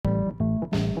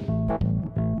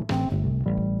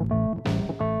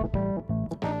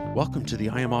Welcome to the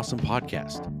I Am Awesome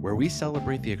podcast, where we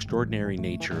celebrate the extraordinary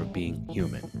nature of being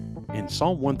human. In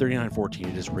Psalm 139:14,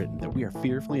 it is written that we are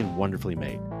fearfully and wonderfully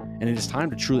made, and it is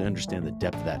time to truly understand the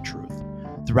depth of that truth.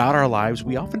 Throughout our lives,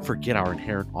 we often forget our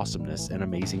inherent awesomeness and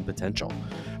amazing potential.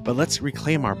 But let's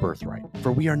reclaim our birthright,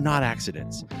 for we are not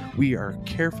accidents. We are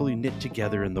carefully knit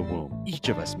together in the womb, each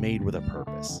of us made with a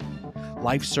purpose.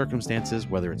 Life circumstances,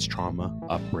 whether it's trauma,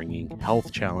 upbringing,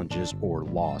 health challenges, or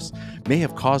loss, may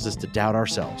have caused us to doubt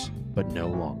ourselves, but no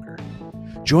longer.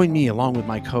 Join me along with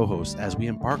my co-hosts as we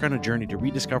embark on a journey to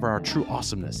rediscover our true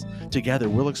awesomeness. Together,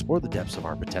 we'll explore the depths of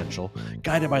our potential,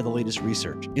 guided by the latest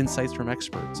research, insights from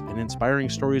experts, and inspiring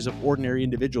stories of ordinary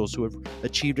individuals who have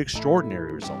achieved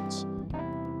extraordinary results.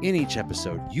 In each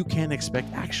episode, you can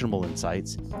expect actionable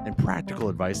insights and practical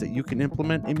advice that you can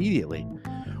implement immediately.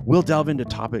 We'll delve into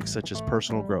topics such as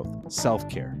personal growth,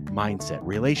 self-care, mindset,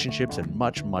 relationships, and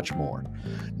much, much more.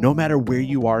 No matter where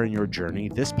you are in your journey,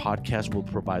 this podcast will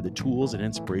provide the tools and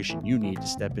inspiration you need to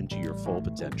step into your full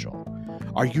potential.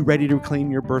 Are you ready to reclaim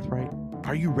your birthright?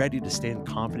 Are you ready to stand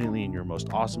confidently in your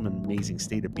most awesome and amazing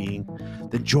state of being?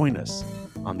 Then join us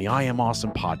on the I Am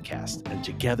Awesome podcast and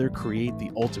together create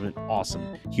the ultimate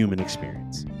awesome human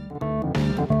experience.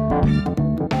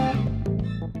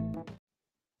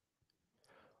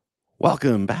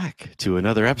 Welcome back to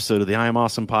another episode of the I Am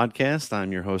Awesome podcast.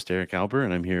 I'm your host, Eric Albert,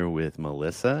 and I'm here with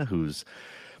Melissa, who's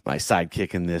my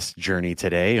sidekick in this journey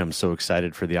today. I'm so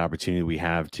excited for the opportunity we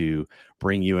have to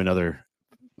bring you another,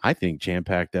 I think,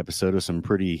 jam-packed episode of some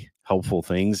pretty helpful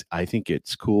things. I think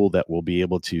it's cool that we'll be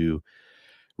able to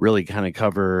really kind of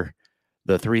cover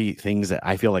the three things that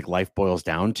I feel like life boils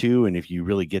down to. And if you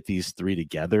really get these three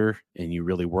together and you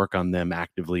really work on them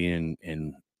actively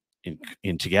and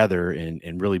together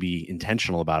and really be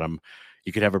intentional about them,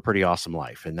 you could have a pretty awesome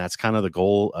life. And that's kind of the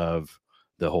goal of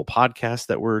the whole podcast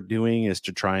that we're doing, is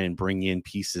to try and bring in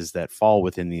pieces that fall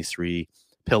within these three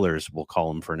pillars, we'll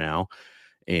call them for now.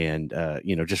 And,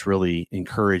 just really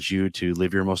encourage you to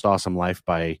live your most awesome life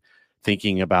by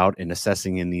thinking about and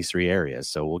assessing in these three areas.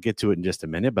 So we'll get to it in just a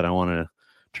minute, but I want to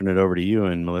turn it over to you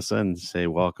and Melissa and say,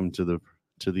 welcome to the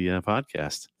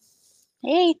podcast.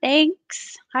 Hey,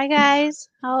 thanks. Hi, guys.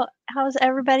 How's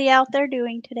everybody out there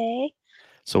doing today?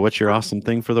 So what's your awesome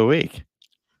thing for the week?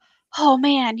 Oh,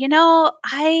 man.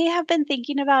 I have been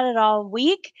thinking about it all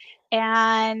week,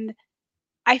 and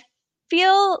I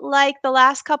feel like the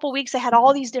last couple weeks I had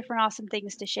all these different awesome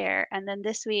things to share. And then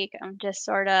this week I'm just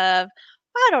sort of,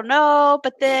 I don't know.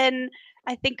 But then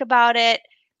I think about it,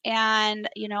 and,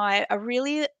 I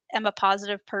really am a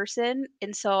positive person.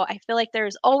 And so I feel like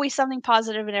there's always something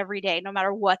positive in every day, no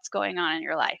matter what's going on in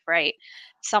your life, right?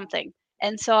 Something.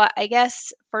 And so I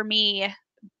guess for me,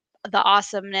 the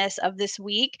awesomeness of this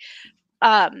week,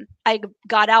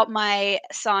 got out my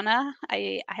sauna.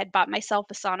 I had bought myself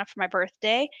a sauna for my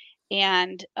birthday.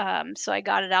 And so I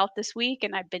got it out this week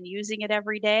and I've been using it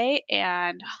every day.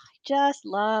 And I just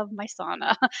love my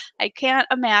sauna. I can't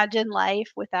imagine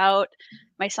life without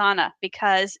my sauna,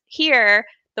 because here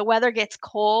the weather gets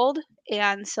cold.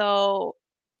 And so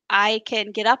I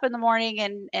can get up in the morning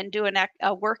and do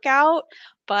a workout,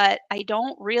 but I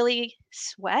don't really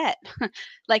sweat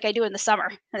like I do in the summer.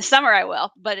 In the summer I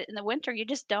will, but in the winter you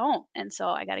just don't. And so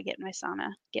I got to get in my sauna,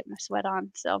 get my sweat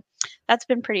on. So that's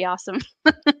been pretty awesome.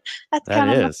 That's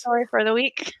kind of my story for the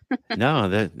week. No,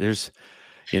 there's,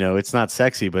 it's not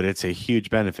sexy, but it's a huge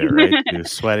benefit, right? To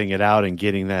sweating it out and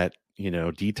getting that,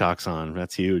 detox on.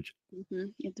 That's huge. Mm-hmm.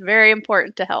 It's very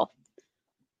important to health.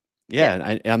 Yeah,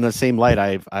 and on the same light,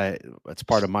 it's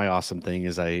part of my awesome thing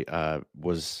is I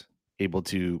was able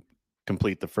to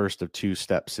complete the first of two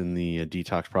steps in the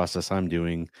detox process I'm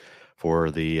doing for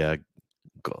the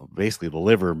basically the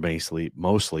liver,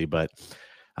 mostly, but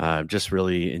just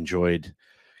really enjoyed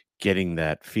getting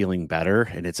that feeling better.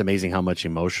 And it's amazing how much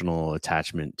emotional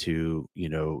attachment to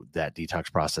that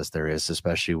detox process there is,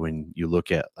 especially when you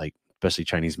look at especially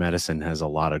Chinese medicine has a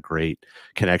lot of great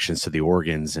connections to the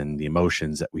organs and the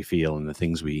emotions that we feel and the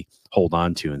things we hold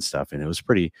on to and stuff. And it was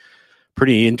pretty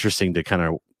interesting to kind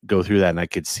of go through that. And I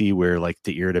could see where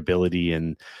the irritability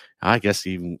and I guess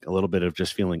even a little bit of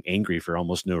just feeling angry for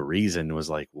almost no reason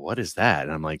was like, what is that?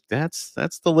 And I'm like, that's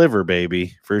the liver,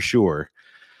 baby, for sure.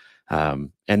 And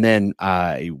then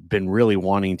I've been really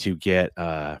wanting to get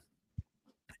a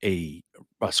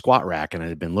squat rack, and I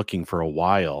had been looking for a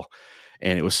while.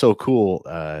 And it was so cool.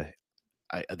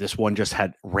 This one just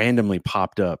had randomly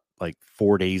popped up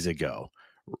 4 days ago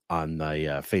on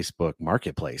the Facebook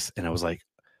Marketplace. And I was like,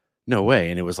 no way.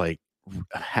 And it was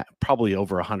probably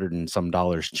over $100 and some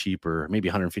cheaper, maybe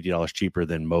 $150 cheaper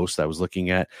than most I was looking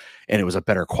at. And it was a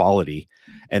better quality.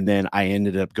 And then I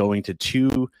ended up going to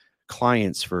two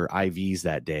clients for IVs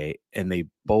that day, and they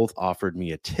both offered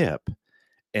me a tip,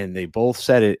 and they both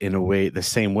said it in a way, the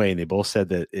same way. And they both said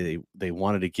that they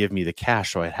wanted to give me the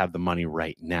cash so I'd have the money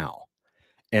right now.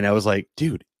 And I was like,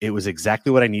 dude, it was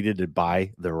exactly what I needed to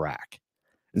buy the rack.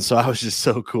 And so I was just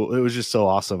so cool. It was just so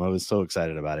awesome. I was so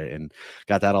excited about it and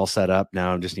got that all set up.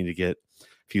 Now I just need to get a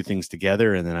few things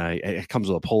together. And then it comes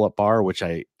with a pull-up bar, which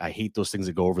I hate those things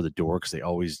that go over the door because they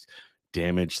always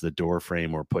damage the door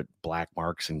frame or put black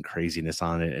marks and craziness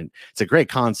on it. And it's a great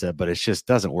concept, but it just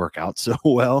doesn't work out so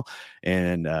well.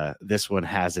 And this one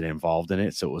has it involved in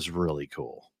it. So it was really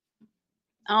cool.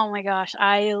 Oh my gosh,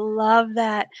 I love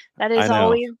that. That I has know.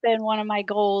 always been one of my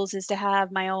goals is to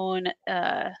have my own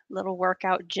little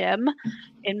workout gym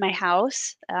in my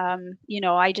house.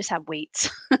 I just have weights.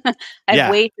 I have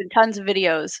Yeah. weights and tons of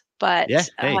videos, but Yeah.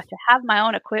 Hey, to have my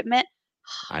own equipment,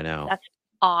 I know. that's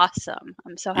awesome.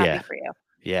 I'm so happy Yeah. for you.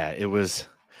 Yeah.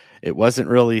 It wasn't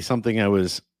really something I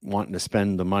was wanting to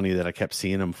spend the money that I kept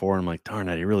seeing them for. I'm like, darn,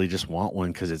 I really just want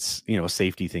one because it's, a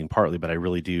safety thing partly, but I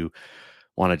really do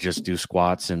want to just do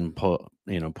squats and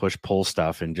push pull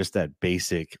stuff and just that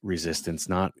basic resistance,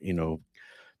 not,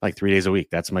 like 3 days a week.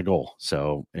 That's my goal.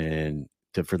 So, and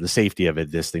for the safety of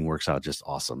it, this thing works out just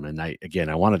awesome. And I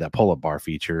wanted that pull up bar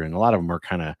feature, and a lot of them are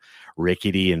kind of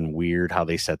rickety and weird how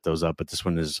they set those up, but this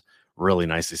one is really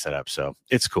nicely set up. So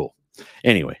it's cool.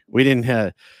 Anyway, we didn't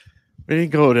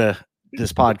go to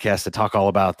this podcast to talk all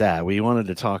about that. We wanted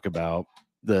to talk about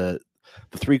the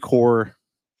three core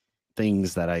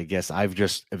things that I guess I've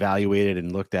just evaluated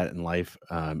and looked at in life.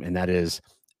 And that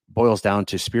boils down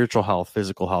to spiritual health,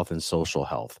 physical health, and social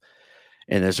health.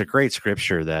 And there's a great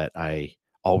scripture that I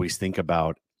always think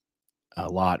about a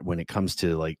lot when it comes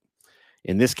to, like,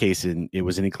 in this case, it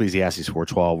was in Ecclesiastes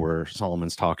 4:12, where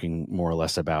Solomon's talking more or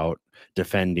less about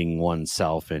defending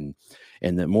oneself, and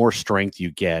the more strength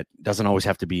you get doesn't always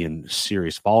have to be in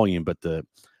serious volume, but the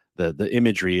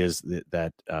imagery is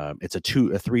that it's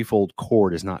a threefold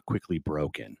cord is not quickly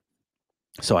broken.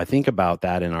 So I think about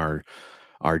that in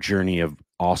our journey of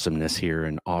awesomeness here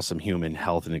and awesome human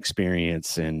health and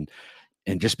experience and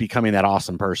just becoming that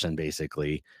awesome person,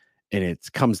 basically. And it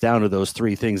comes down to those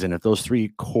three things. And if those three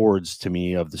chords to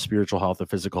me of the spiritual health, the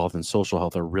physical health, and social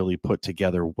health are really put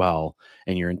together well,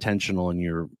 and you're intentional and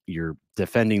you're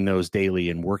defending those daily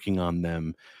and working on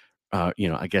them,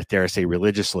 I guess, dare I say,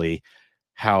 religiously,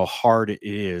 how hard it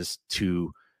is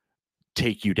to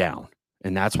take you down.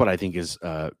 And that's what I think is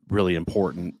really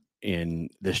important in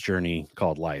this journey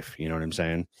called life. You know what I'm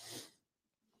saying?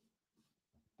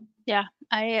 Yeah,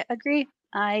 I agree.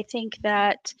 I think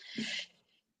that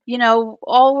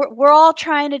we're all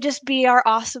trying to just be our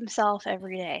awesome self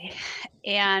every day.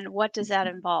 And what does that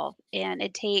involve? And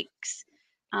it takes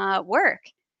work.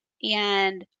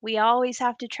 And we always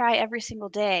have to try every single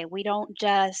day. We don't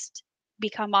just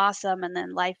become awesome and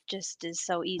then life just is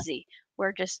so easy.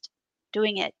 We're just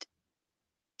doing it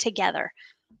together.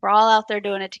 We're all out there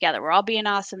doing it together. We're all being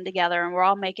awesome together and we're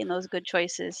all making those good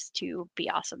choices to be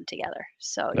awesome together.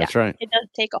 So yeah, That's right. it does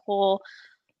take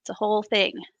it's a whole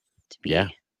thing to Yeah.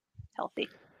 be healthy.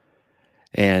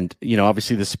 And,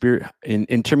 obviously the spirit,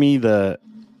 and to me,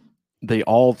 they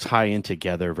all tie in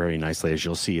together very nicely, as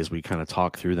you'll see as we kind of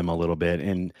talk through them a little bit.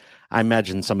 And I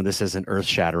imagine some of this isn't earth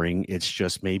shattering. It's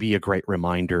just maybe a great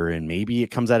reminder, and maybe it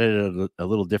comes at it a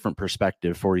little different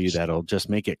perspective for you that'll just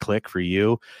make it click for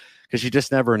you, because you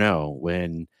just never know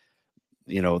when,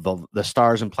 the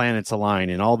stars and planets align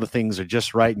and all the things are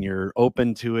just right and you're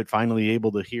open to it, finally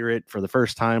able to hear it for the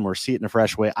first time or see it in a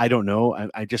fresh way. I don't know.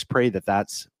 I just pray that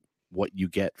that's what you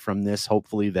get from this.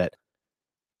 Hopefully that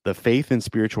the faith and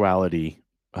spirituality,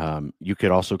 you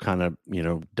could also kind of,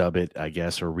 dub it, I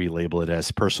guess, or relabel it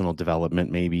as personal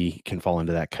development, maybe can fall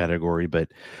into that category. But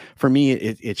for me,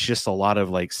 it's just a lot of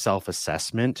like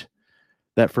self-assessment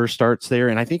that first starts there.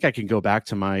 And I think I can go back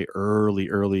to my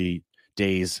early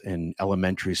days in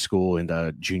elementary school and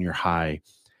junior high.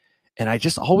 And I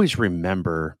just always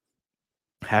remember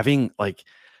having like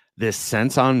this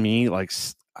sense on me, like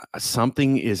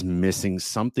something is missing,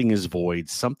 something is void,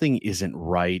 something isn't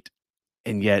right.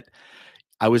 And yet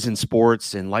I was in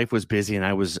sports and life was busy. And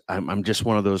I'm just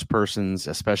one of those persons,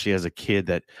 especially as a kid,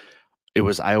 that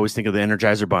I always think of the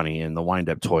Energizer Bunny and the wind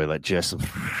up toilet, just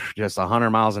 100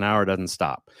 miles an hour doesn't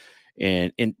stop.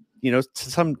 And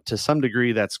to some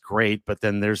degree that's great, but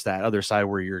then there's that other side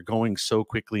where you're going so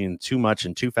quickly and too much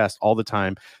and too fast all the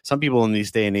time. Some people in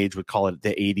this day and age would call it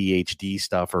the ADHD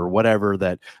stuff or whatever,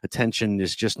 that attention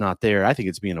is just not there. I think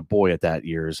it's being a boy at that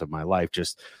years of my life,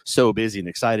 just so busy and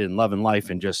excited and loving life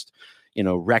and just,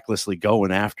 recklessly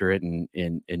going after it and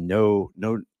no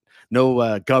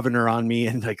governor on me,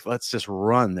 and like, let's just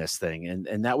run this thing.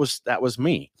 And that was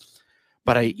me.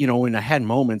 But I, when I had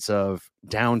moments of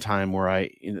downtime where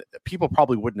people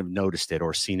probably wouldn't have noticed it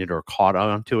or seen it or caught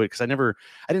on to it, because I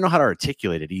didn't know how to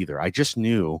articulate it either. I just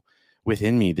knew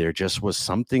within me there just was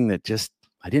something that just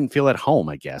I didn't feel at home,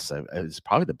 I guess. It's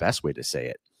probably the best way to say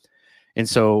it. And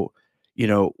so,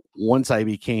 once I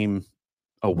became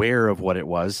aware of what it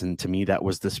was, and to me, that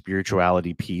was the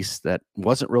spirituality piece that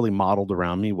wasn't really modeled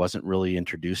around me, wasn't really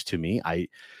introduced to me.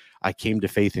 I came to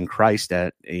faith in Christ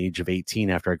at age of 18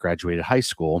 after I graduated high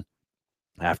school,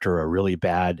 after a really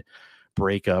bad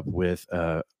breakup with,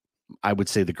 I would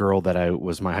say, the girl that I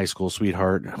was my high school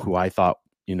sweetheart, who I thought,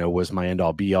 was my end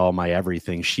all be all, my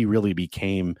everything. She really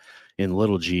became, in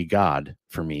little g, God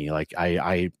for me. Like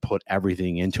I put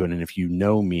everything into it. And if you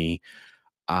know me,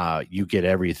 you get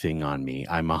everything on me.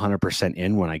 I'm 100%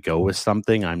 in when I go with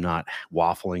something. I'm not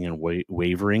waffling and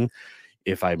wavering.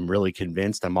 If I'm really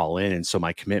convinced, I'm all in. And so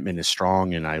my commitment is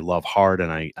strong, and I love hard,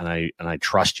 and I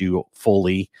trust you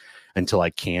fully until I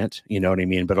can't, you know what I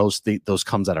mean? But those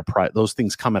comes at a price. Those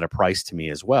things come at a price to me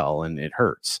as well. And it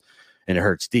hurts, and it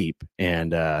hurts deep.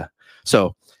 And,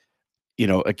 so,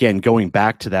 again, going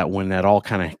back to that, when that all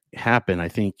kind of happened, I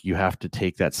think you have to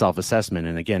take that self-assessment.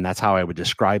 And again, that's how I would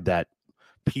describe that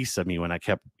piece of me when I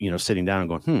kept, sitting down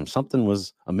and going, something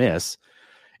was amiss.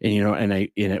 And, and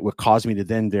it would cause me to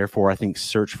then, therefore, I think,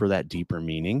 search for that deeper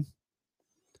meaning.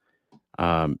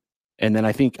 And then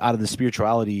I think out of the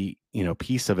spirituality,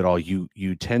 piece of it all,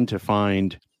 you tend to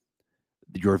find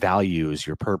your values,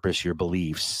 your purpose, your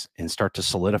beliefs, and start to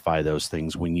solidify those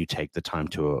things when you take the time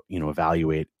to,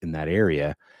 evaluate in that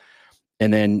area.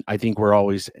 And then I think we're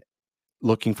always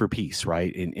looking for peace,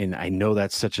 right? And I know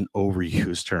that's such an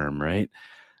overused term, right?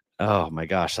 Oh my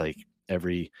gosh, like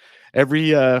every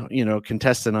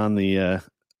contestant on the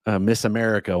Miss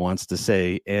America wants to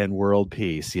say "and world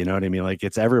peace." You know what I mean? Like,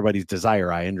 it's everybody's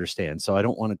desire. I understand, so I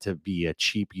don't want it to be a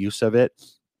cheap use of it.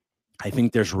 I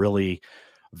think there's really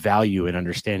value in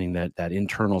understanding that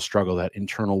internal struggle, that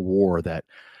internal war, that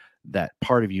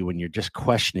part of you when you're just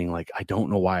questioning, like, I don't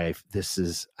know why I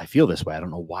feel this way. I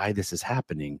don't know why this is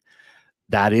happening.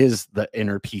 That is the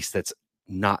inner peace that's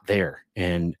not there.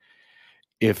 And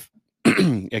if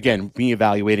again, me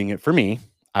evaluating it for me,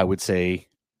 I would say,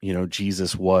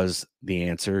 Jesus was the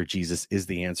answer. Jesus is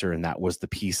the answer. And that was the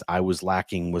piece I was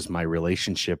lacking, was my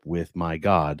relationship with my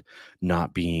God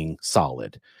not being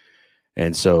solid.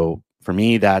 And so for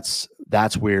me, that's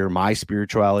where my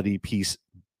spirituality piece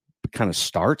kind of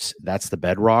starts. That's the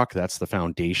bedrock. That's the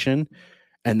foundation.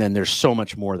 And then there's so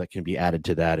much more that can be added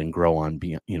to that and grow on,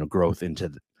 growth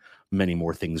into many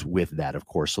more things with that, of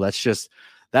course. So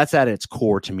that's at its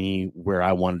core to me, where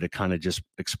I wanted to kind of just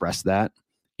express that,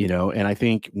 and I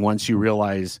think once you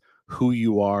realize who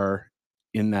you are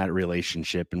in that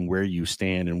relationship and where you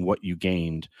stand and what you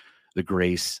gained, the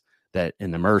grace that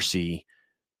and the mercy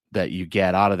that you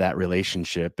get out of that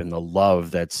relationship, and the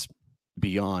love that's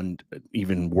beyond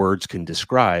even words can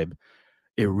describe,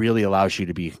 it really allows you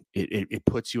to be, it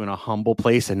puts you in a humble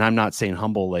place. And I'm not saying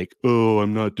humble like, oh,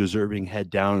 I'm not deserving,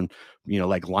 head down,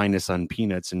 like Linus on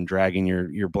Peanuts and dragging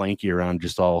your blankie around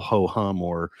just all ho hum,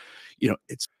 or,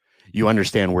 it's, you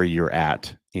understand where you're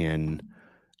at in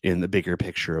the bigger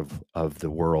picture of the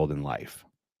world and life.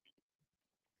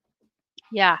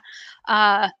 Yeah.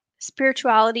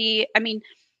 Spirituality, I mean,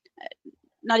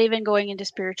 not even going into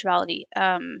spirituality.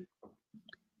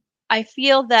 I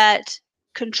feel that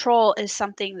control is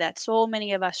something that so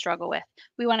many of us struggle with.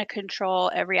 We want to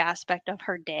control every aspect of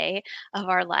our day, of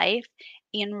our life.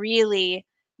 And really,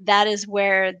 that is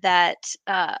where that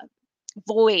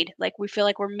void, like we feel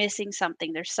like we're missing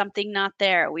something. There's something not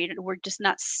there. We're just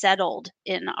not settled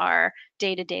in our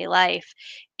day-to-day life.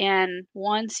 And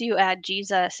once you add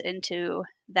Jesus into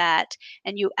that,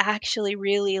 and you actually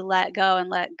really let go and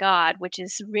let God, which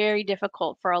is very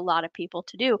difficult for a lot of people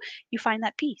to do, you find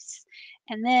that peace.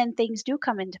 And then things do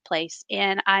come into place.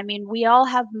 And I mean, we all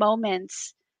have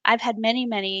moments. I've had many,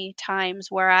 many times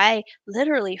where I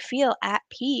literally feel at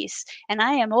peace and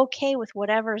I am okay with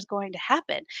whatever is going to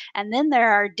happen. And then there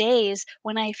are days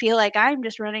when I feel like I'm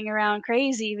just running around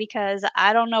crazy because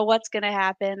I don't know what's going to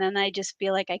happen and I just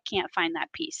feel like I can't find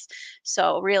that peace.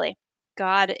 So, really,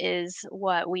 God is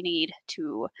what we need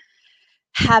to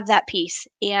have that peace.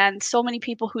 And so many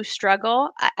people who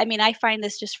struggle, I mean, I find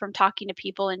this just from talking to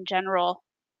people in general,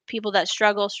 people that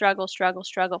struggle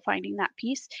finding that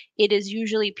peace. It is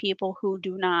usually people who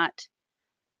do not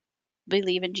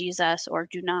believe in Jesus or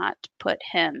do not put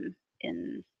him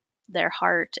in their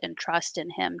heart and trust in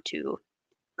him to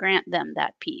grant them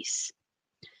that peace.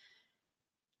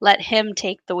 Let him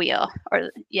take the wheel,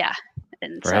 or yeah.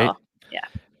 And right? so, yeah,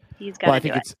 he's got Well, I to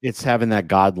do think it. it's having that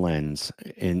God lens,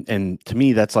 and to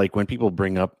me, that's like when people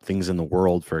bring up things in the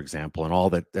world, for example, and all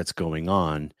that's going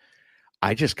on.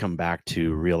 I just come back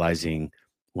to realizing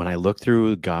when I look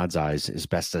through God's eyes as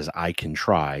best as I can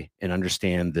try and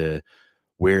understand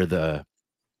where the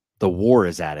war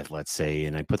is at it, let's say,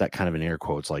 and I put that kind of in air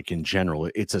quotes, like in general,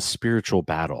 it's a spiritual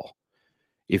battle.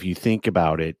 If you think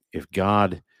about it, if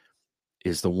God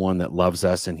is the one that loves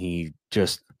us and he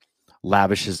just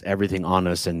lavishes everything on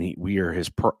us and we are his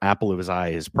apple of his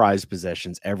eye, his prized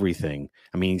possessions, everything.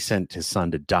 I mean, he sent his son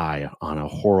to die on a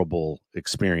horrible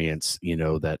experience,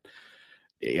 that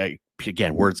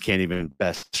again, words can't even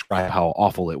best describe how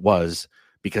awful it was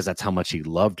because that's how much he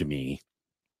loved me.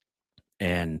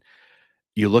 And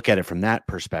you look at it from that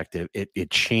perspective,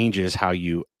 it changes how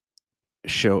you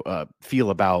feel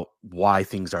about why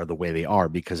things are the way they are.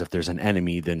 Because if there's an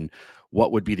enemy, then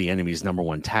what would be the enemy's number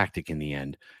one tactic in the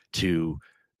end? To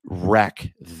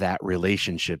wreck that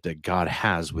relationship that God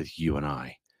has with you and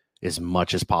I as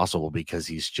much as possible,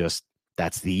 because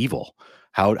that's the evil.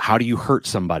 How do you hurt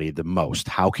somebody the most?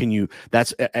 How can you,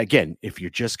 that's again, if you're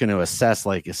just going to assess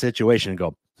like a situation and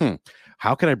go,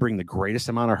 how can I bring the greatest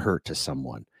amount of hurt to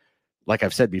someone? Like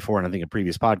I've said before, and I think a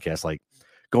previous podcast, like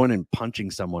going and punching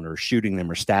someone or shooting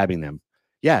them or stabbing them.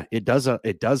 Yeah, it does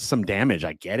some damage.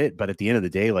 I get it. But at the end of the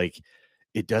day, like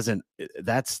it doesn't,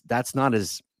 that's not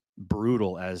as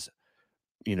brutal as,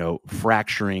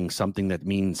 fracturing something that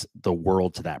means the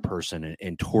world to that person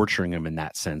and torturing them in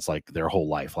that sense, like their whole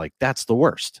life. Like that's the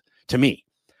worst to me.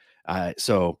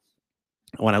 So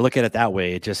when I look at it that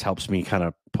way, it just helps me kind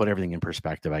of put everything in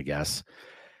perspective, I guess.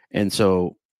 And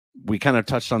so we kind of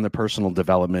touched on the personal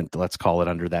development, let's call it,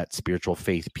 under that spiritual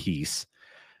faith piece.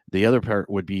 The other part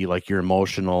would be like your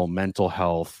emotional, mental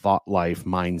health, thought life,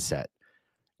 mindset.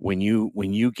 When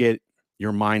you get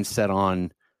your mindset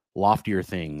on loftier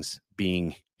things,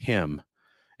 being him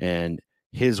and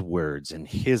his words and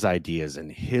his ideas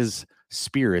and his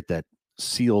spirit that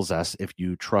seals us if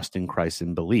you trust in Christ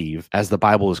and believe, as the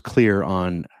Bible is clear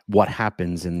on what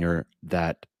happens in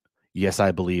that yes,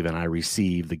 I believe and I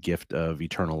receive the gift of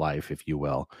eternal life, if you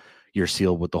will. You're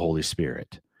sealed with the Holy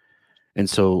Spirit. And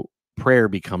so prayer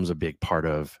becomes a big part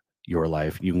of your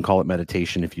life. You can call it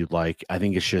meditation if you'd like. I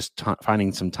think it's just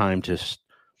finding some time to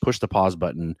push the pause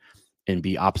button and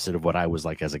be opposite of what I was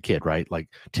like as a kid, right? Like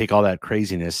take all that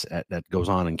craziness that goes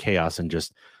on in chaos and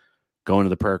just go into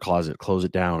the prayer closet, close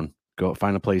it down, go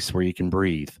find a place where you can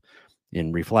breathe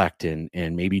and reflect and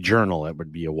maybe journal. It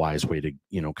would be a wise way to,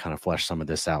 kind of flesh some of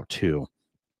this out too.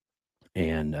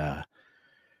 And,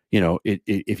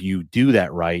 if you do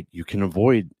that right, you can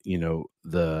avoid,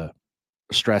 the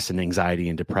stress and anxiety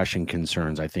and depression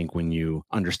concerns. I think when you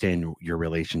understand your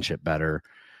relationship better,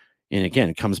 and again,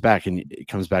 it comes back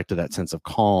to that sense of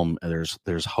calm.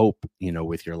 There's hope,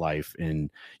 with your life, and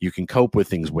you can cope with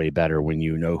things way better when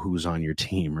you know who's on your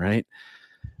team, right?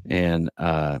 And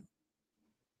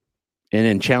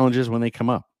then challenges when they come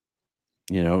up,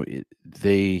 for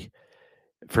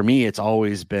me, it's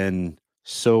always been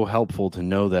so helpful to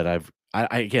know that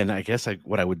I guess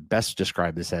what I would best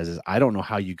describe this as is I don't know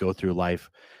how you go through life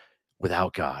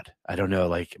without God. I don't know.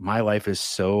 Like my life is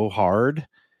so hard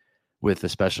with a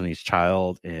special needs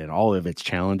child and all of its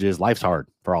challenges. Life's hard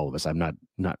for all of us. I'm not,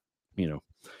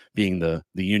 being the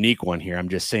unique one here. I'm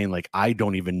just saying, like, I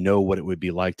don't even know what it would be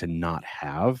like to not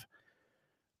have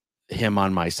him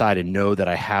on my side and know that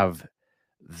I have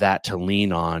that to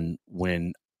lean on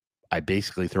when I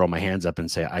basically throw my hands up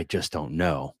and say, I just don't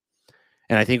know.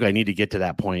 And I think I need to get to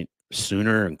that point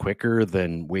sooner and quicker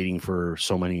than waiting for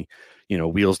so many,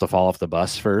 wheels to fall off the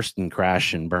bus first and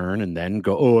crash and burn and then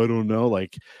go, oh, I don't know.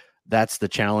 Like that's the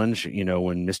challenge.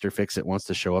 When Mr. Fix-It wants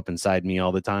to show up inside me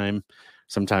all the time,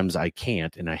 sometimes I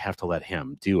can't and I have to let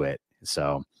him do it.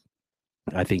 So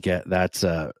I think that's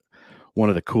one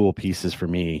of the cool pieces for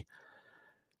me.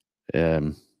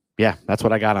 Yeah, that's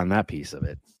what I got on that piece of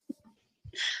it.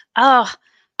 Oh,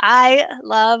 I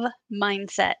love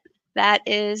mindset. That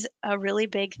is a really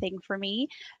big thing for me.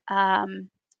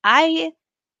 I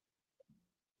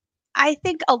I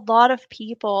think a lot of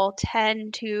people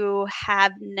tend to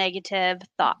have negative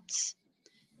thoughts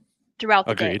throughout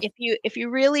the day. Agreed. If you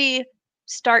really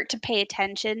start to pay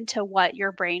attention to what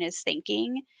your brain is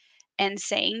thinking and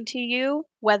saying to you,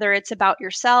 whether it's about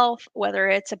yourself, whether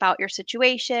it's about your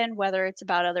situation, whether it's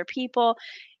about other people,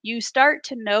 you start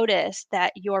to notice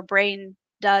that your brain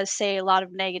does say a lot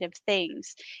of negative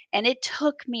things. And it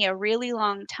took me a really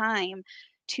long time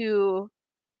to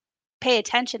pay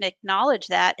attention, acknowledge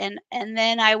that, and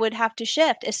then I would have to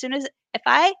shift. As soon as if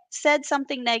I said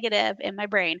something negative in my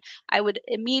brain, I would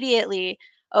immediately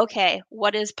okay,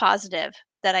 what is positive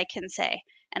that I can say?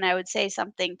 And I would say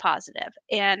something positive.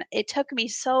 And it took me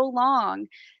so long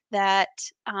that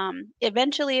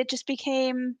eventually it just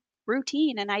became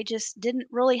routine and I just didn't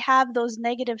really have those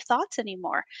negative thoughts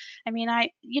anymore. I mean,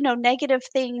 negative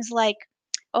things like,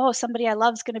 oh, somebody I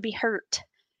love is going to be hurt,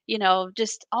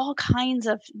 just all kinds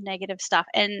of negative stuff.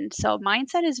 And so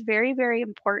mindset is very, very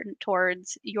important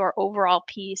towards your overall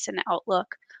peace and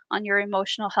outlook on your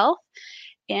emotional health.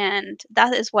 And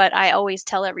that is what I always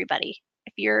tell everybody.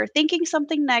 If you're thinking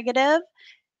something negative,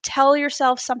 tell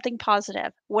yourself something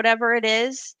positive. Whatever it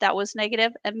is that was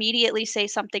negative, immediately say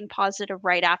something positive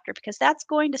right after because that's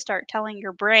going to start telling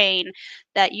your brain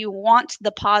that you want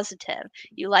the positive.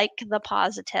 You like the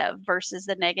positive versus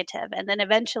the negative. And then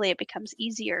eventually it becomes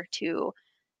easier to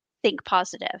think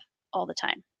positive all the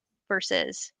time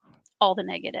versus all the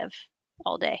negative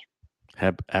all day.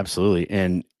 Absolutely.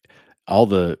 And all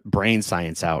the brain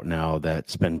science out now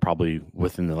that's been probably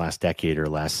within the last decade or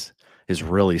less is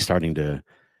really starting to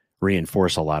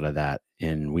reinforce a lot of that.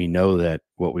 And we know that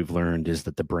what we've learned is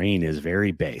that the brain is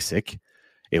very basic.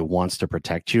 It wants to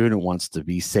protect you and it wants to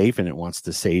be safe and it wants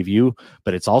to save you,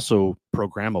 but it's also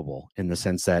programmable in the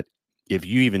sense that if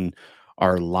you even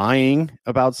are lying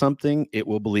about something, it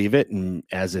will believe it and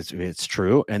as it's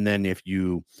true. And then if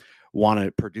you want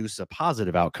to produce a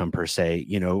positive outcome per se,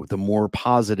 the more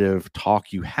positive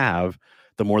talk you have,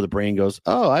 the more the brain goes,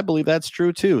 "Oh, I believe that's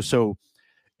true too." So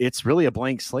it's really a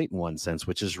blank slate in one sense,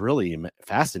 which is really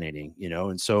fascinating,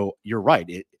 And so you're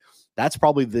right. That's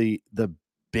probably the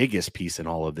biggest piece in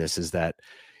all of this is that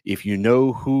if you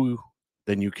know who,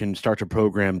 then you can start to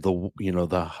program the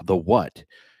what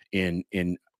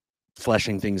in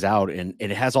fleshing things out, and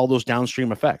it has all those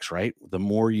downstream effects, right? The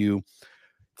more you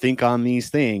think on these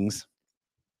things,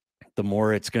 the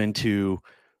more it's going to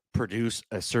produce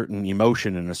a certain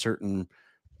emotion and a certain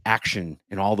action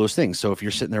and all those things. So if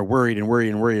you're sitting there worried and worried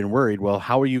and worried and worried, well,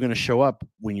 how are you going to show up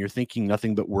when you're thinking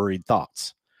nothing but worried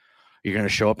thoughts? You're going to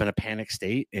show up in a panic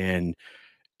state and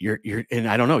and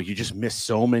I don't know, you just miss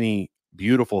so many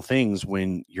beautiful things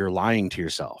when you're lying to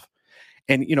yourself.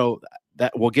 And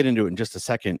that we'll get into it in just a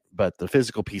second, but the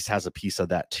physical piece has a piece of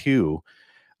that too.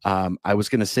 I was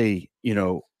going to say,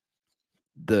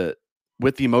 the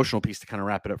with the emotional piece to kind of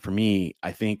wrap it up for me,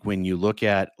 I think when you look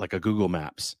at like a Google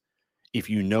Maps, if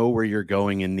you know where you're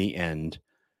going in the end,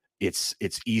 it's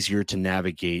easier to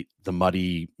navigate the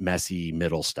muddy, messy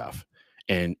middle stuff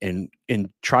and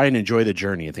try and enjoy the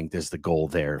journey. I think there's the goal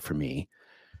there for me.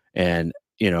 And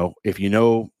if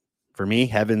for me,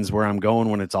 heaven's where I'm going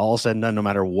when it's all said and done, no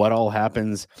matter what all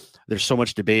happens. There's so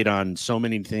much debate on so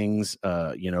many things,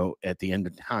 at the end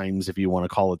of times, if you want to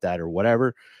call it that or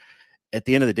whatever. At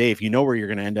the end of the day, if you know where you're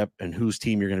going to end up and whose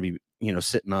team you're going to be,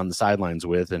 sitting on the sidelines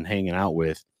with and hanging out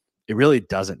with, it really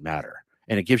doesn't matter.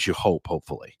 And it gives you hope,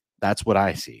 hopefully. That's what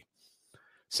I see.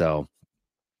 So,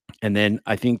 and then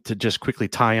I think to just quickly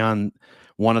tie on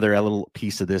one other little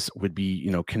piece of this would be,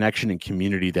 connection and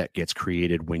community that gets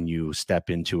created when you step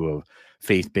into a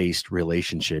faith-based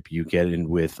relationship. You get in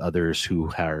with others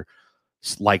who are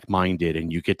like-minded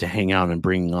and you get to hang out and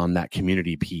bring on that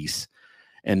community piece.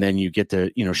 And then you get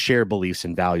to, share beliefs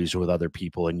and values with other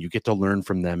people and you get to learn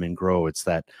from them and grow. It's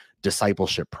that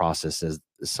discipleship process, as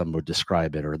some would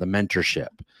describe it, or the mentorship.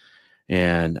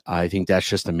 And I think that's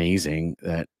just amazing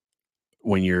that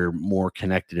when you're more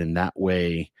connected in that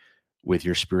way with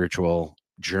your spiritual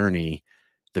journey,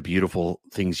 the beautiful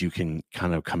things you can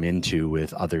kind of come into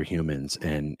with other humans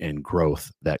and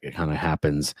growth that kind of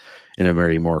happens in a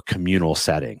very more communal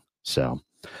setting. So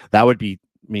that would be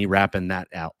me wrapping that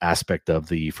aspect of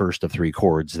the first of three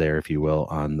chords there, if you will,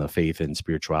 on the faith and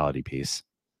spirituality piece.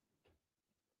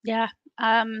 Yeah.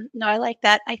 No, I like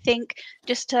that. I think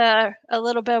just a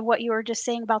little bit of what you were just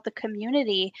saying about the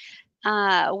community,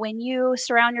 when you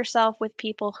surround yourself with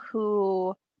people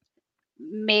who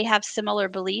may have similar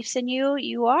beliefs in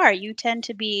you tend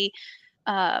to be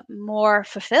more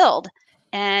fulfilled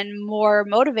and more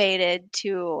motivated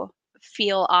to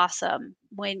feel awesome.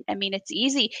 It's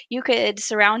easy. You could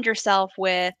surround yourself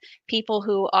with people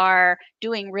who are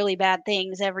doing really bad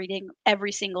things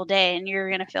every single day, and you're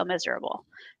going to feel miserable.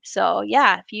 So,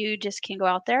 yeah, if you just can go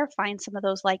out there, find some of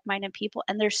those like minded people,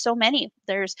 and there's so many.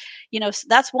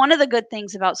 That's one of the good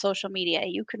things about social media.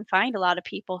 You can find a lot of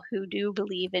people who do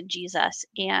believe in Jesus,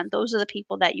 and those are the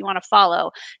people that you want to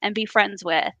follow and be friends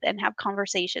with and have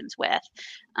conversations with.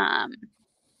 Um,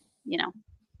 you know,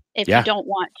 if you Yeah. don't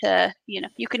want to,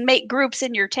 you can make groups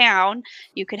in your town.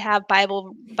 You could have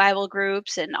Bible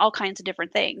groups and all kinds of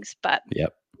different things. But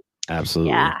Yep.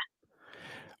 Absolutely. yeah,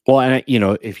 Well, and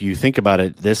if you think about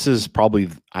it, this is probably,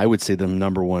 I would say, the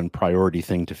number one priority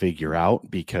thing to figure out,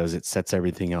 because it sets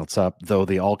everything else up, though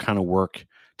they all kind of work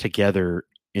together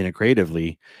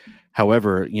integratively.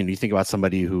 However, you think about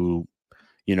somebody who,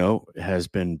 has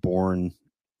been born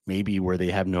maybe where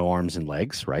they have no arms and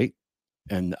legs, right?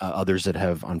 And others that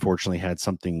have unfortunately had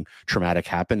something traumatic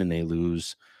happen and they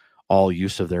lose all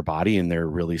use of their body, and they're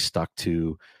really stuck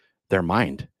to their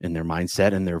mind and their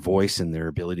mindset and their voice and their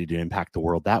ability to impact the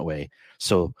world that way.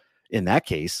 So in that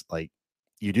case, like,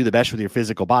 you do the best with your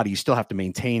physical body. You still have to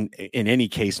maintain, in any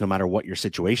case, no matter what your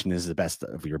situation is, the best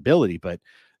of your ability. But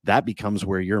that becomes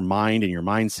where your mind and your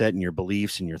mindset and your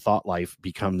beliefs and your thought life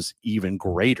becomes even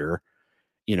greater.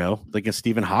 Like in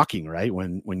Stephen Hawking, right?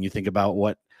 When you think about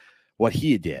what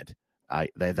he did,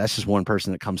 that's just one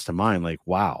person that comes to mind. Like,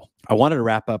 wow. I wanted to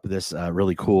wrap up this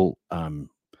really cool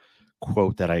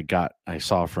quote that I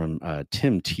saw from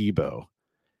Tim Tebow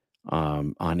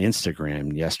on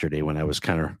Instagram yesterday, when I was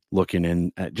kind of looking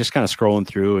in, just kind of scrolling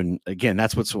through. And again,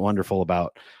 that's what's wonderful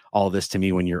about all this to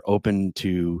me, when you're open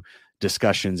to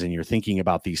discussions and you're thinking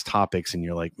about these topics and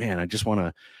you're like, man, I just want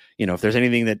to, if there's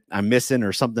anything that I'm missing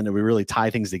or something that we really tie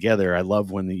things together, I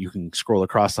love when you can scroll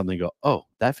across something and go, oh,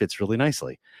 that fits really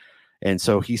nicely. And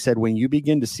so he said, when you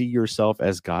begin to see yourself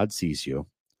as God sees you,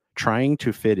 trying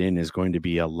to fit in is going to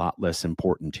be a lot less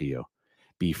important to you.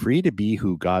 Be free to be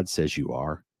who God says you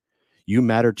are. You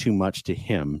matter too much to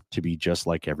him to be just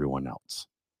like everyone else.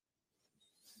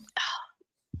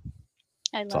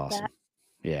 I It's love awesome.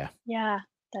 that. Yeah. Yeah,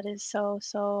 that is so,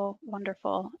 so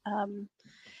wonderful.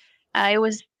 I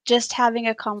was just having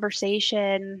a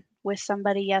conversation with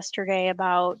somebody yesterday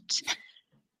about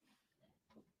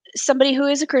somebody who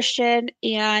is a Christian,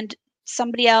 and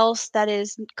somebody else that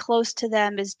is close to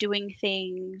them is doing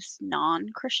things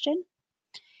non-Christian,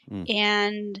 Mm.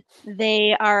 and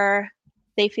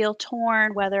they feel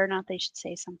torn whether or not they should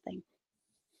say something.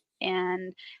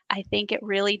 And I think it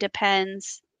really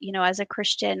depends, as a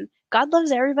Christian, God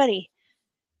loves everybody,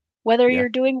 whether Yeah. you're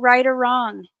doing right or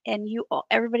wrong, and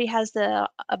everybody has the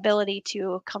ability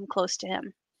to come close to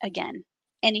him again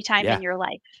anytime Yeah. in your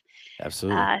life.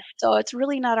 Absolutely. So it's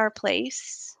really not our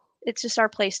place. It's just our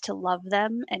place to love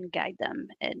them and guide them,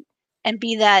 and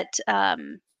be that,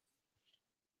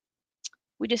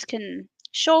 we just can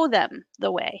show them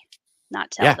the way, not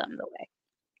tell Yeah. them the way.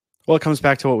 Well, it comes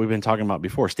back to what we've been talking about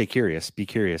before. Stay curious, be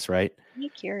curious, right? Be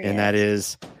And that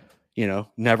curious. is,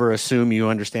 never assume you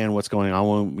understand what's going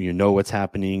on when you know what's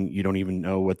happening. You don't even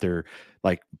know what they're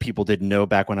like. People didn't know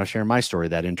back when I was sharing my story,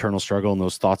 that internal struggle and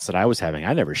those thoughts that I was having.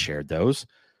 I never shared those.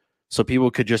 So people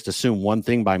could just assume one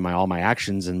thing by all my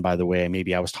actions and by the way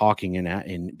maybe I was talking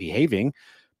and behaving,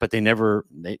 but they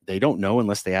don't know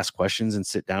unless they ask questions and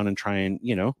sit down and try and,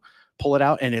 pull it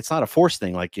out. And it's not a force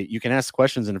thing. Like, you can ask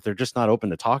questions, and if they're just not open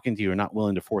to talking to you and not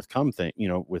willing to forthcome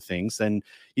with things, then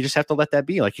you just have to let that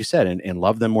be, like you said, and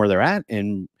love them where they're at,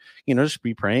 and just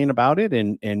be praying about it,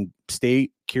 and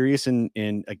stay curious, and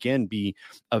again, be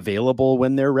available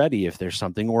when they're ready, if there's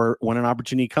something, or when an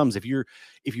opportunity comes. If you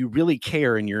really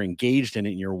care and you're engaged in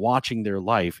it and you're watching their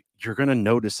life, you're going to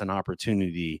notice an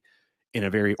opportunity in a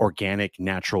very organic,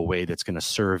 natural way that's going to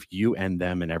serve you and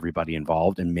them and everybody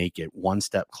involved, and make it one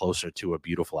step closer to a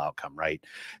beautiful outcome, right?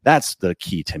 That's the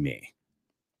key to me.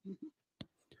 Mhm.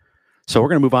 So we're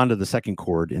going to move on to the second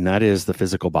chord, and that is the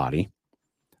physical body.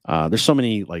 There's so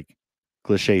many like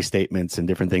cliche statements and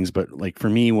different things, but like for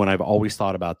me, when I've always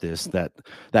thought about this,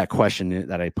 that question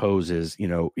that I pose is,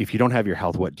 if you don't have your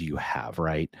health, what do you have,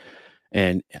 right?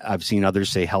 And I've seen others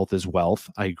say health is wealth.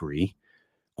 I agree.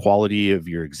 Quality of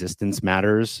your existence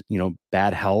matters.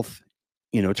 Bad health,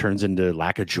 turns into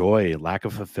lack of joy, lack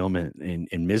of fulfillment,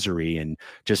 and misery, and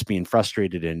just being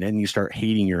frustrated. And then you start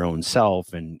hating your own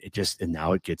self. And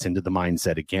now it gets into the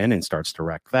mindset again and starts to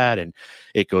wreck that. And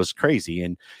it goes crazy.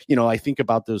 And, I think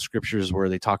about those scriptures where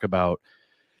they talk about,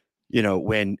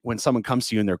 when someone comes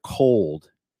to you and they're cold,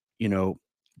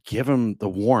 give them the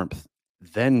warmth,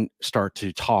 then start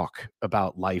to talk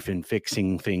about life and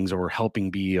fixing things, or helping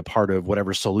be a part of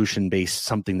whatever solution based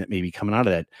something that may be coming out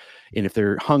of that. And if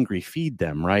they're hungry, feed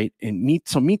them, right? And meet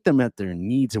them at their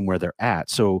needs and where they're at.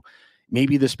 So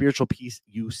maybe the spiritual piece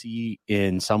you see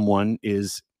in someone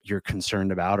is you're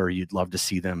concerned about, or you'd love to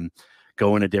see them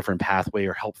go in a different pathway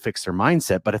or help fix their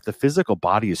mindset. But if the physical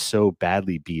body is so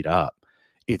badly beat up,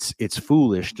 it's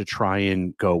foolish to try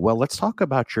and go, well, let's talk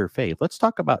about your faith. Let's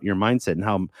talk about your mindset and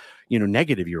how,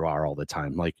 negative you are all the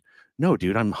time. Like, no,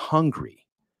 dude, I'm hungry.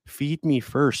 Feed me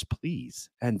first, please.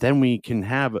 And then we can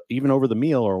have, even over the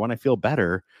meal, or when I feel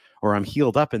better, or I'm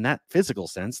healed up in that physical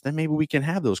sense, then maybe we can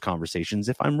have those conversations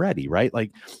if I'm ready. Right.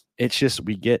 Like, it's just,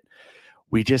 we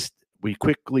we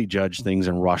quickly judge things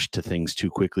and rush to things too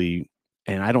quickly.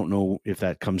 And I don't know if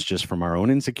that comes just from our own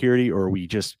insecurity, or we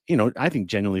just, I think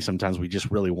genuinely sometimes we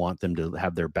just really want them to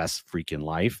have their best freaking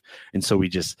life. And so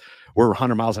we're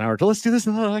 100 miles an hour to let's do this.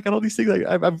 And I got all these things.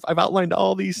 I've outlined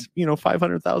all these,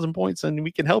 500,000 points and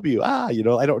we can help you. I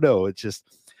don't know. It's just,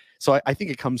 so I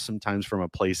think it comes sometimes from a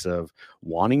place of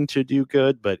wanting to do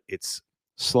good, but it's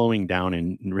slowing down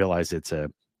and realize it's a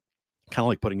kind of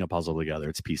like putting a puzzle together.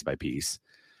 It's piece by piece.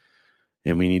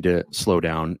 And we need to slow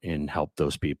down and help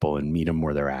those people and meet them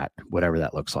where they're at, whatever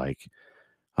that looks like.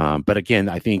 But again,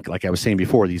 I think, like I was saying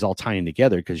before, these all tie in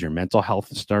together because your mental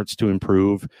health starts to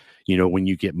improve. When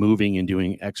you get moving and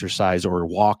doing exercise or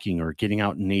walking or getting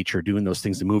out in nature, doing those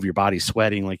things to move your body,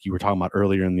 sweating, like you were talking about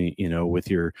earlier in the, with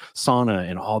your sauna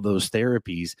and all those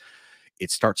therapies, it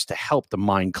starts to help the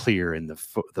mind clear and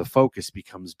the focus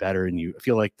becomes better. And you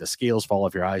feel like the scales fall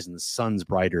off your eyes and the sun's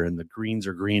brighter and the greens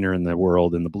are greener in the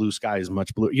world and the blue sky is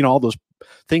much blue. All those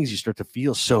things, you start to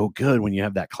feel so good when you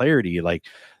have that clarity. Like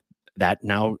that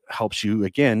now helps you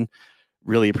again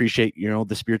really appreciate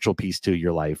the spiritual piece to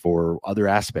your life or other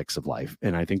aspects of life.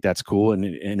 And I think that's cool. And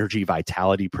energy,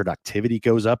 vitality, productivity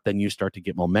goes up. Then you start to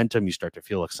get momentum. You start to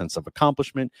feel a sense of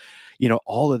accomplishment,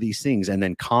 all of these things. And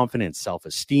then confidence,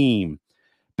 self-esteem,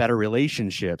 better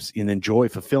relationships, and then joy,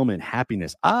 fulfillment,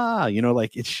 happiness.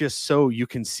 It's just so you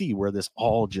can see where this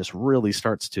all just really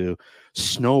starts to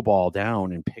snowball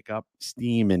down and pick up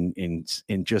steam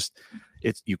and just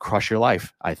you crush your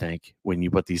life, I think, when you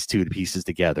put these two pieces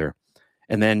together.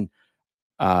 And then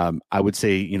I would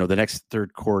say, the next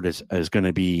third chord is going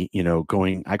to be,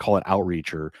 going, I call it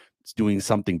outreach, or it's doing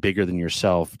something bigger than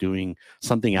yourself, doing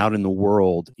something out in the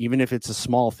world, even if it's a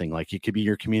small thing. Like it could be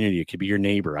your community, it could be your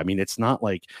neighbor. I mean, it's not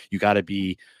like you got to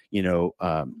be,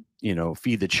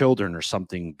 feed the children or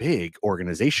something big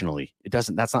organizationally.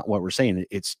 That's not what we're saying.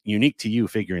 It's unique to you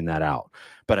figuring that out.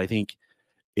 But I think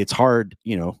it's hard,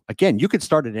 again, you could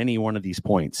start at any one of these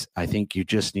points. I think you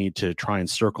just need to try and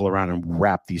circle around and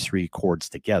wrap these three chords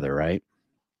together, right?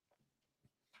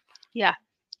 Yeah.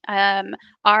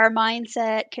 Our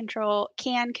mindset can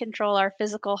control our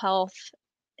physical health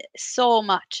so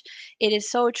much. It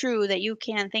is so true that you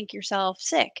can think yourself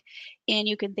sick and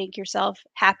you can think yourself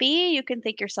happy, you can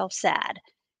think yourself sad.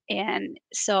 And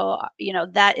so,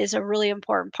 that is a really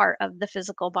important part of the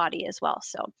physical body as well.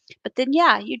 So, but then,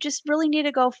 yeah, you just really need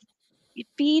to go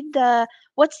feed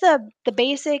what's the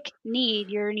basic need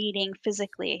you're needing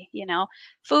physically,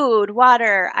 food,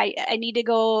 water. I need to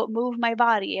go move my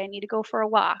body, I need to go for a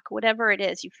walk, whatever it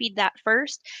is. You feed that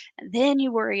first and then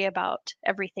you worry about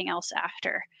everything else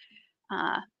after.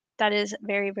 uh, that is a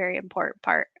very, very important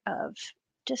part of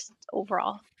just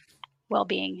overall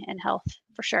well-being and health,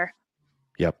 for sure.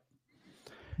 Yep.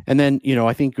 And then,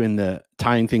 I think in the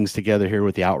tying things together here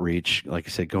with the outreach, like I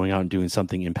said, going out and doing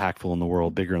something impactful in the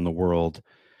world, bigger in the world,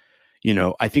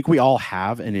 I think we all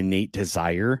have an innate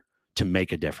desire to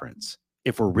make a difference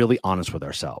if we're really honest with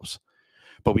ourselves.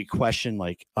 But we question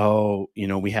like,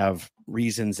 we have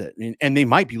reasons that, and they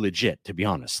might be legit, to be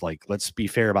honest. Like, let's be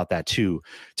fair about that too.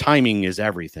 Timing is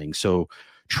everything. So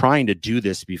trying to do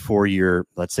this before you're,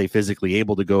 let's say, physically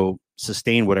able to go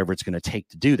sustain whatever it's going to take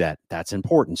to do that, that's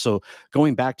important. So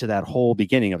going back to that whole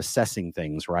beginning of assessing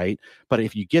things, right? But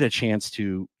if you get a chance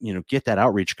to, get that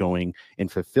outreach going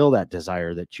and fulfill that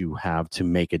desire that you have to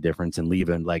make a difference and leave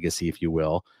a legacy, if you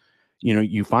will,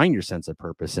 you find your sense of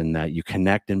purpose in that. You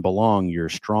connect and belong, you're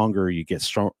stronger, you get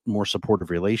more supportive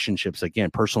relationships,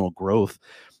 again, personal growth,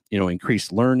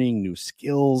 increased learning, new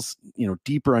skills,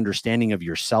 deeper understanding of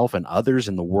yourself and others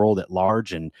in the world at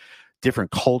large, and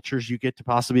different cultures you get to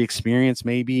possibly experience,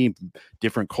 maybe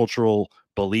different cultural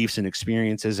beliefs and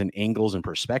experiences and angles and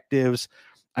perspectives.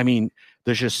 I mean,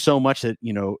 there's just so much that,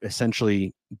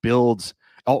 essentially builds.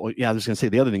 Oh yeah, I was going to say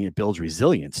the other thing, it builds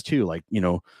resilience too. Like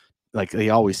they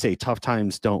always say, tough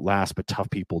times don't last, but tough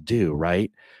people do,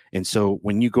 right? And so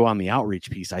when you go on the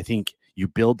outreach piece, I think you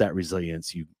build that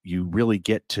resilience. You really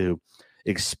get to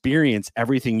experience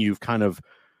everything you've kind of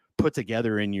put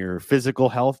together in your physical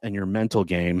health and your mental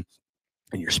game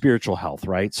and your spiritual health,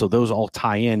 right? So those all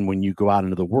tie in when you go out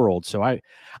into the world. So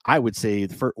I would say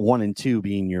for 1 and 2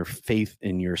 being your faith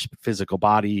in your physical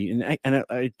body, and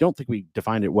I don't think we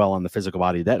defined it well on the physical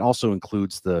body. That also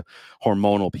includes the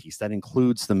hormonal piece. That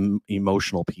includes the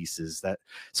emotional pieces.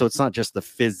 So it's not just the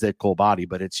physical body,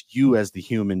 but it's you as the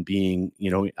human being.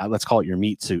 Let's call it your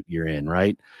meat suit you're in,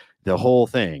 right? The whole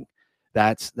thing.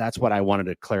 That's what I wanted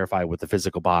to clarify with the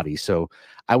physical body. So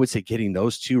I would say getting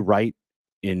those two right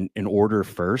in order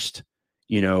first,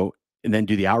 and then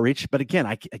do the outreach. But again,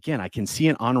 I can see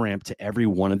an on-ramp to every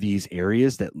one of these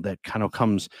areas that kind of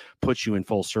puts you in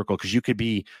full circle, because you could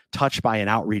be touched by an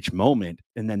outreach moment,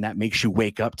 and then that makes you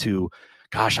wake up to,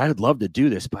 gosh, I would love to do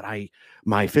this, but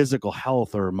my physical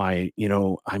health, or my,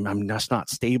 I'm just not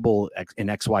stable in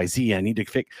XYZ. I need to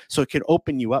fix. So it could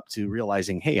open you up to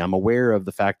realizing, hey, I'm aware of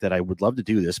the fact that I would love to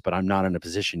do this, but I'm not in a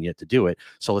position yet to do it.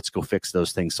 So let's go fix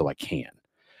those things so I can.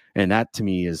 And that to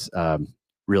me is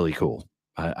really cool.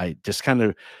 I just kind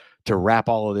of, to wrap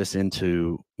all of this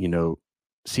into,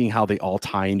 seeing how they all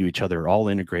tie into each other, all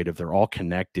integrative, they're all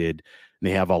connected, and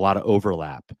they have a lot of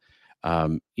overlap.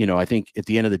 I think at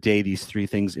the end of the day, these three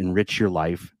things enrich your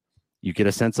life. You get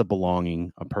a sense of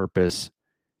belonging, a purpose,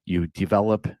 you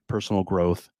develop personal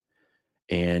growth,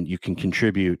 and you can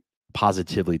contribute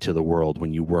positively to the world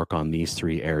when you work on these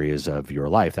three areas of your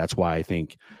life. That's why I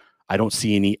think I don't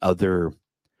see any other.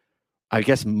 I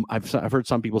guess I've heard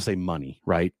some people say money,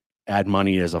 right? Add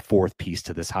money as a fourth piece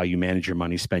to this, how you manage your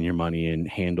money, spend your money, and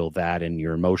handle that, and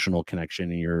your emotional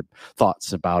connection and your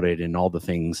thoughts about it and all the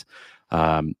things.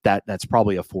 That's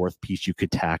probably a fourth piece you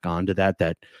could tack onto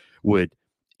that would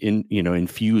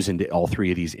infuse into all three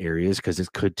of these areas, because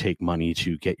it could take money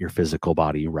to get your physical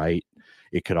body right.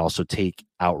 It could also take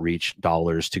outreach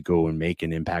dollars to go and make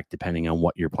an impact, depending on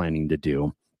what you're planning to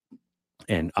do.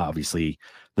 And obviously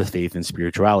the faith and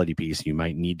spirituality piece, you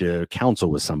might need to counsel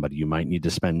with somebody. You might need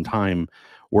to spend time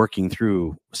working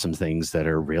through some things that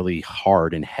are really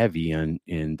hard and heavy, and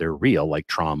they're real, like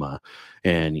trauma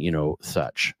and,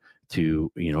 such.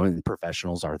 And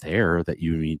professionals are there that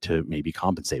you need to maybe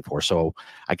compensate for. So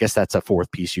I guess that's a fourth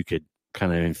piece you could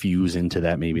kind of infuse into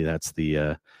that. Maybe that's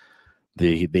the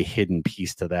hidden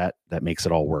piece to that makes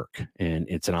it all work, and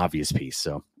it's an obvious piece.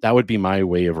 So that would be my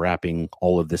way of wrapping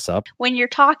all of this up. When you're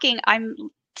talking, I'm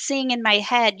seeing in my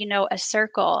head, a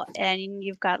circle, and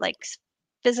you've got like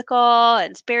physical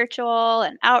and spiritual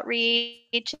and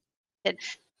outreach, and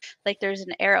like there's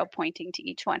an arrow pointing to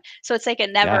each one. So it's like a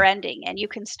never ending, and you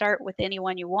can start with any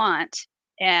one you want,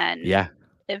 and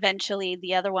eventually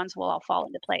the other ones will all fall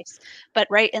into place. But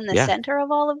right in the center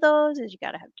of all of those is you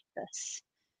got to have this.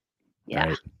 Yeah.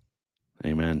 Right.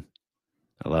 Amen.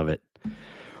 I love it.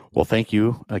 Well, thank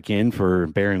you again for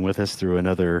bearing with us through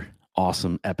another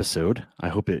awesome episode. I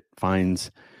hope it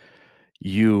finds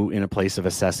you in a place of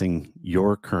assessing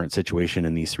your current situation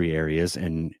in these three areas,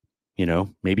 and,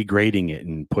 maybe grading it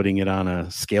and putting it on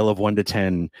a scale of 1 to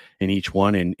 10 in each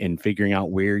one, and figuring out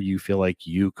where you feel like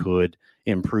you could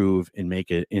improve and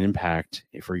make an impact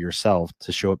for yourself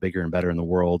to show up bigger and better in the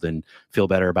world, and feel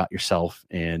better about yourself,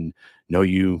 and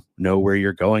know where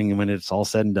you're going when it's all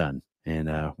said and done.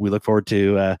 And we look forward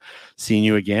to seeing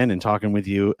you again and talking with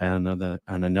you on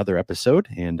another episode.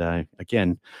 And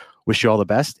again, wish you all the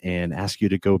best, and ask you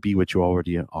to go be what you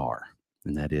already are.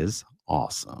 And that is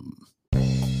awesome.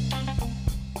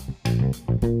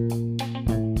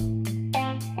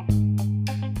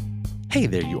 Hey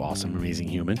there, you awesome, amazing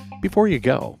human. Before you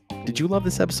go, did you love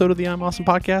this episode of the I'm Awesome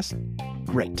podcast?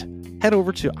 Great. Head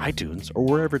over to iTunes or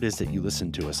wherever it is that you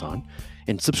listen to us on,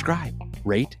 and subscribe,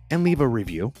 rate, and leave a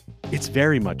review. It's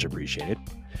very much appreciated.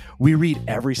 We read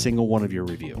every single one of your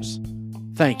reviews.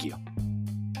 Thank you.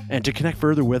 And to connect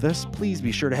further with us, please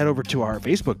be sure to head over to our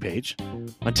Facebook page.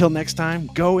 Until next time,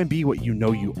 go and be what you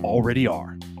know you already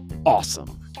are.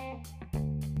 Awesome.